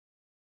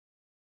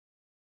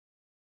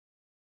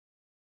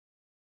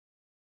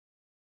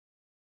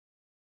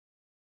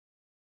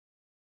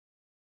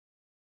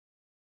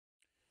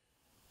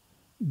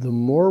The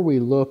more we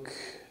look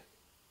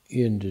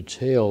in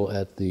detail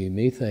at the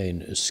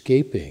methane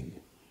escaping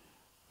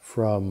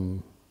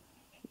from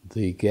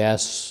the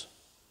gas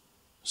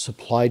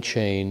supply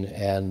chain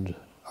and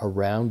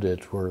around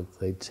it, where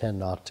they tend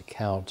not to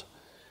count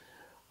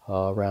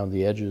around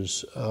the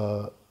edges,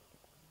 the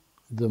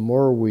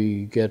more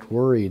we get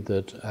worried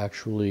that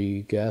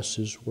actually gas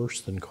is worse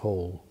than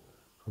coal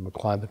from a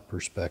climate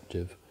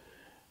perspective.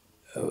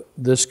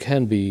 This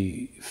can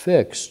be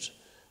fixed.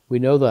 We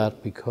know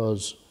that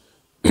because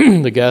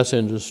the gas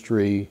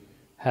industry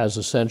has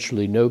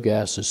essentially no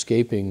gas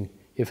escaping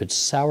if it's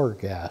sour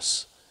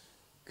gas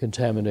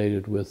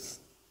contaminated with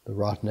the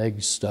rotten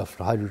egg stuff,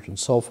 hydrogen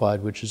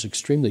sulfide, which is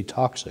extremely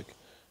toxic,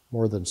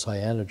 more than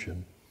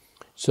cyanogen.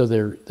 So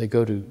they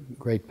go to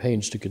great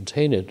pains to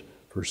contain it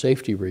for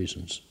safety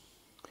reasons.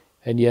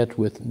 And yet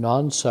with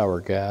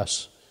non-sour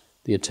gas,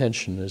 the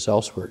attention is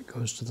elsewhere. It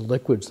goes to the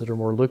liquids that are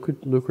more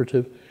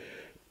lucrative.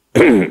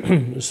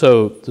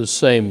 So the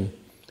same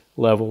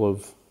level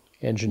of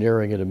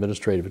engineering and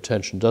administrative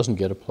attention doesn't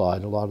get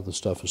applied. A lot of the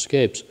stuff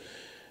escapes.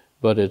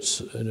 But it's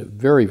a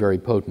very, very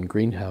potent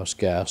greenhouse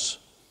gas.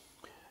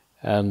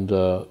 And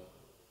I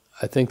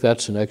think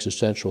that's an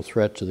existential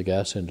threat to the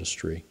gas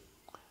industry,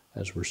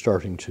 as we're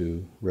starting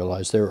to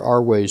realize. There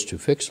are ways to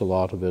fix a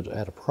lot of it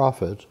at a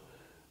profit,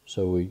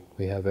 so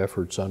we have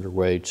efforts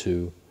underway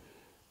to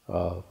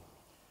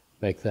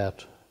make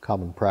that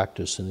common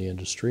practice in the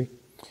industry.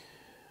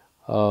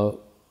 But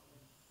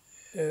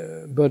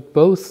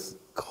both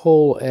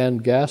coal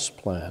and gas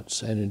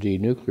plants, and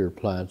indeed nuclear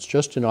plants,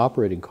 just in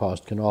operating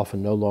cost, can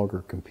often no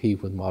longer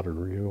compete with modern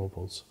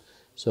renewables.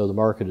 So the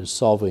market is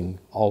solving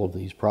all of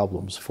these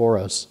problems for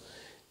us,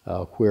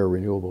 where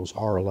renewables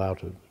are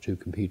allowed to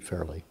compete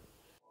fairly.